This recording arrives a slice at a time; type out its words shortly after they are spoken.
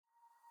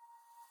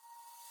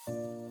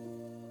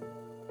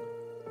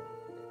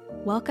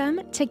Welcome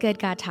to Good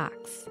God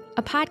Talks,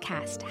 a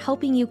podcast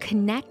helping you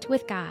connect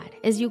with God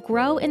as you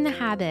grow in the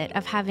habit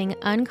of having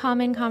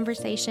uncommon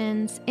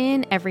conversations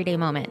in everyday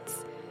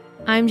moments.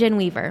 I'm Jen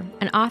Weaver,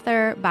 an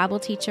author, Bible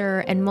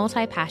teacher, and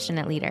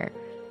multi-passionate leader.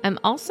 I'm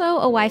also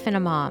a wife and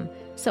a mom,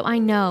 so I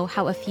know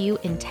how a few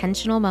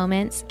intentional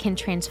moments can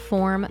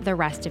transform the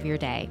rest of your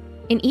day.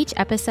 In each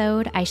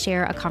episode, I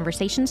share a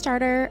conversation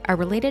starter, a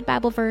related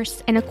Bible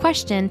verse, and a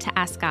question to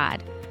ask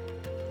God.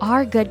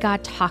 Our good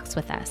God talks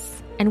with us,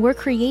 and we're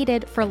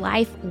created for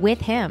life with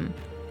Him.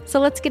 So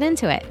let's get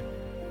into it.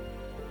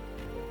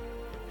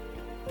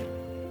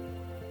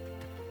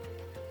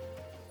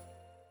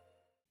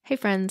 Hey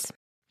friends,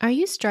 are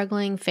you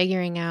struggling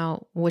figuring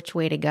out which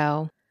way to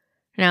go?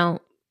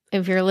 Now,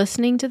 if you're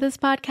listening to this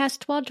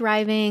podcast while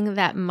driving,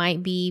 that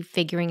might be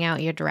figuring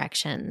out your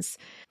directions.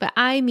 But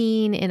I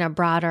mean in a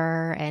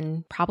broader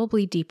and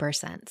probably deeper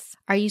sense.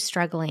 Are you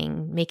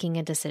struggling making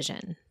a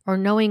decision or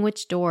knowing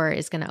which door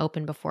is going to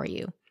open before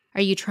you?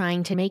 Are you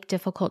trying to make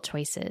difficult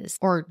choices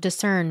or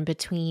discern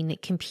between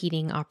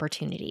competing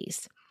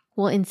opportunities?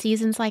 Well, in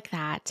seasons like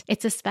that,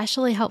 it's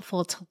especially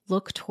helpful to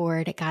look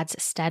toward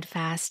God's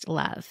steadfast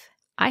love.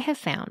 I have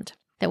found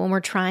that when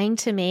we're trying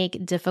to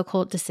make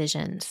difficult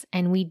decisions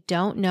and we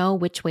don't know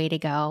which way to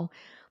go,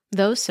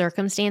 those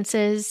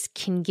circumstances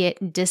can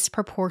get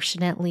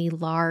disproportionately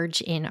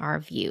large in our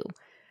view.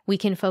 We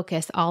can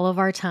focus all of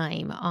our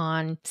time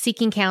on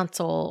seeking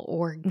counsel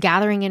or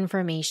gathering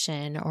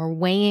information or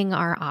weighing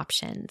our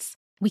options.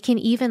 We can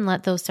even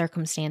let those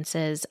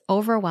circumstances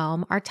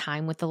overwhelm our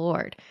time with the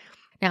Lord.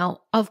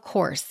 Now, of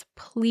course,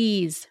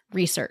 please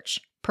research,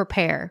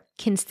 prepare,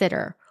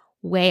 consider,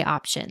 weigh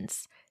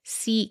options,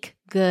 seek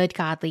good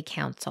godly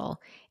counsel,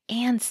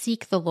 and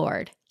seek the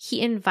Lord.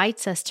 He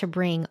invites us to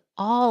bring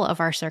all of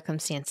our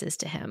circumstances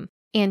to Him.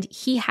 And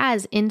He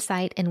has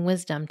insight and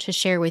wisdom to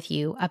share with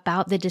you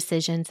about the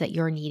decisions that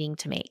you're needing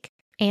to make.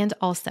 And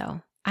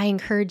also, I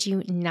encourage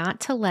you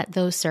not to let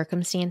those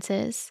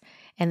circumstances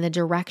and the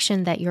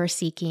direction that you're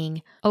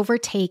seeking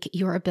overtake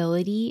your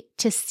ability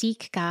to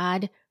seek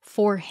God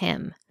for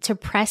Him, to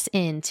press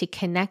in, to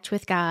connect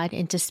with God,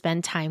 and to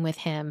spend time with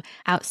Him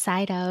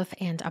outside of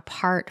and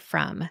apart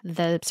from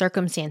the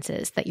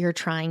circumstances that you're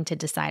trying to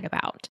decide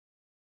about.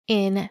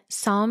 In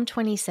Psalm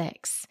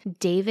 26,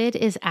 David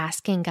is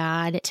asking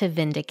God to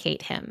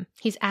vindicate him.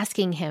 He's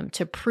asking Him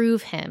to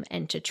prove Him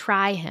and to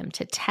try Him,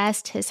 to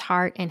test his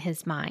heart and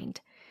his mind.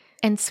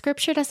 And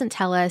Scripture doesn't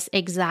tell us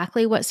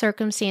exactly what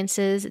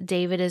circumstances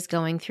David is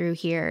going through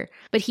here,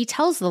 but he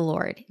tells the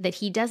Lord that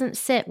he doesn't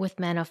sit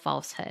with men of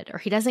falsehood, or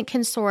he doesn't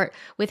consort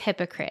with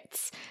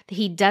hypocrites, that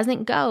he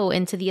doesn't go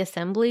into the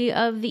assembly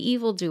of the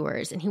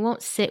evildoers, and he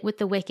won't sit with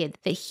the wicked,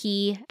 that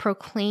he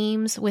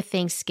proclaims with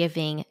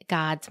thanksgiving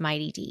God's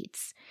mighty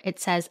deeds. It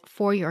says,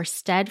 "For your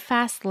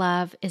steadfast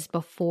love is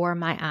before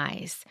my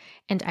eyes,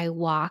 and I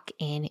walk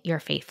in your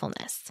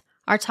faithfulness."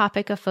 Our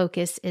topic of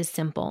focus is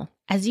simple.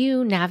 As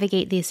you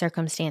navigate these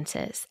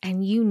circumstances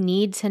and you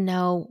need to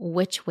know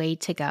which way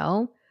to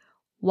go,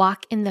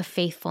 walk in the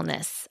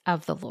faithfulness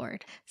of the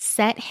Lord.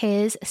 Set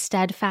His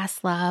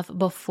steadfast love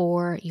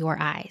before your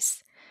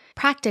eyes.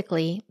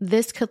 Practically,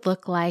 this could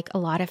look like a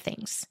lot of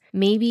things.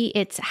 Maybe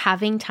it's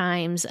having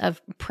times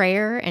of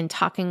prayer and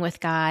talking with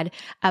God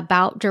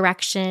about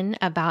direction,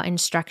 about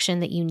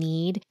instruction that you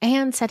need,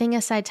 and setting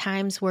aside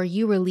times where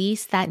you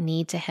release that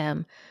need to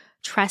Him,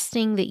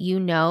 trusting that you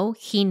know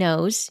He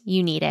knows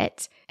you need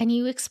it, and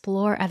you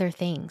explore other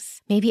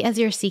things. Maybe as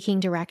you're seeking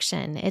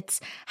direction, it's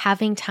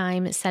having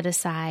time set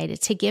aside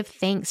to give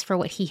thanks for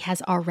what He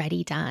has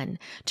already done,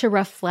 to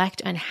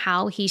reflect on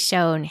how He's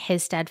shown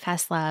His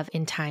steadfast love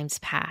in times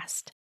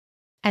past.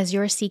 As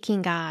you're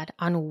seeking God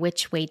on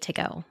which way to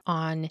go,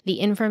 on the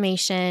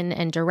information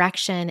and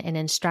direction and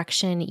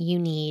instruction you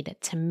need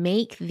to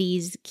make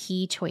these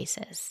key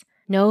choices,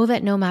 know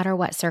that no matter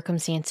what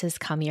circumstances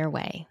come your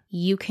way,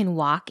 you can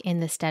walk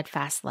in the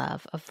steadfast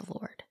love of the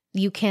Lord.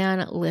 You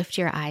can lift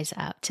your eyes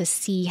up to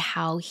see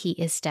how He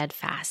is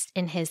steadfast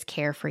in His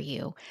care for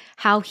you,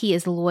 how He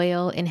is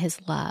loyal in His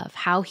love,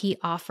 how He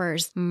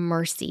offers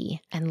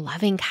mercy and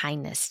loving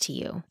kindness to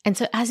you. And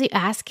so as you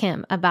ask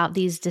Him about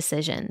these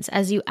decisions,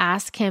 as you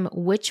ask Him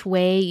which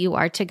way you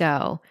are to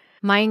go,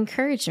 my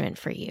encouragement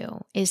for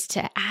you is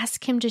to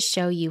ask Him to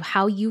show you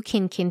how you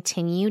can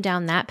continue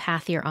down that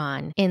path you're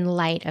on in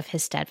light of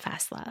His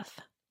steadfast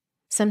love.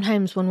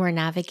 Sometimes when we're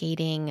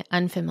navigating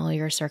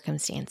unfamiliar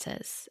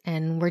circumstances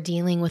and we're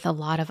dealing with a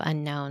lot of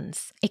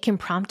unknowns, it can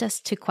prompt us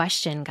to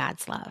question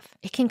God's love.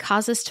 It can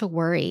cause us to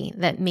worry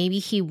that maybe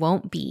He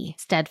won't be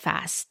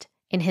steadfast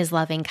in His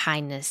loving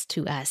kindness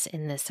to us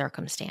in this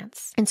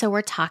circumstance. And so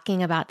we're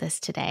talking about this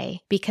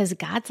today because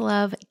God's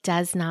love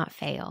does not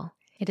fail.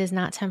 It is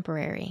not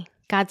temporary.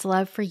 God's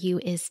love for you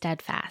is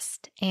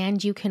steadfast,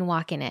 and you can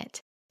walk in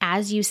it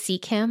as you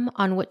seek Him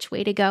on which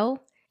way to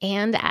go,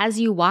 and as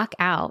you walk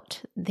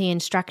out the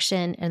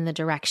instruction and the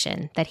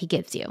direction that He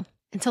gives you.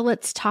 And so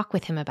let's talk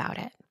with Him about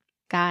it.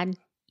 God,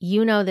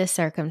 you know this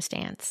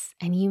circumstance,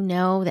 and you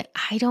know that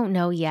I don't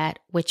know yet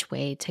which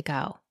way to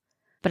go.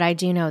 But I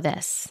do know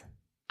this.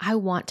 I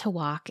want to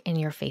walk in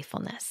your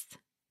faithfulness.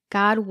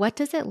 God, what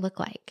does it look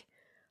like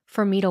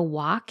for me to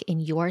walk in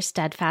your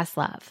steadfast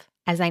love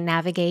as I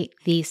navigate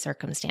these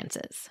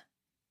circumstances?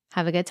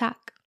 Have a good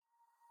talk.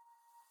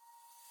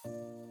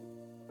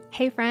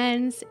 Hey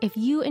friends, if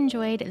you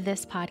enjoyed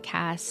this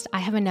podcast, I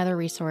have another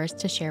resource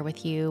to share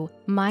with you.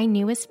 My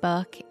newest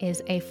book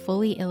is a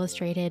fully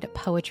illustrated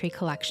poetry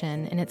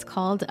collection, and it's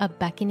called A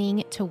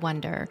Beckoning to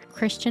Wonder,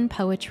 Christian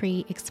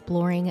Poetry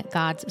Exploring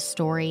God's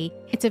Story.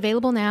 It's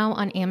available now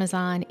on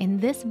Amazon, and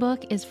this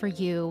book is for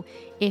you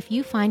if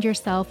you find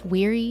yourself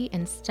weary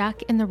and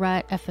stuck in the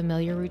rut of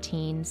familiar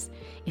routines,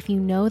 if you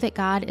know that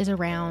God is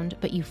around,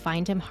 but you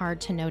find him hard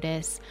to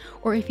notice,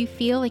 or if you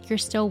feel like you're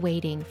still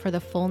waiting for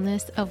the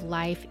fullness of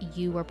life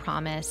you were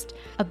promised.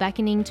 A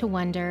Beckoning to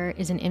Wonder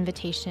is an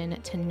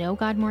invitation to know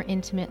God more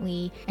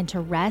intimately and to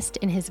rest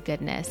in his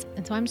goodness.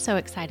 And so I'm so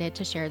excited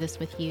to share this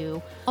with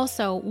you.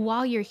 Also,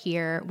 while you're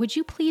here, would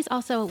you please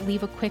also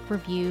leave a quick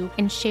review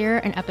and share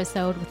an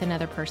episode with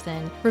another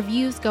person?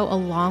 Reviews go a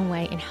long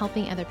way in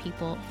helping other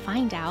people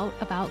find out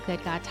about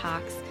Good God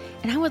Talks.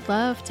 And I would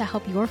love to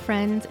help your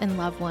friends and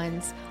loved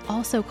ones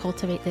also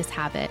cultivate this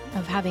habit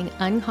of having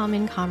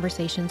uncommon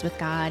conversations with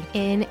God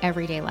in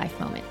everyday life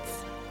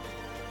moments.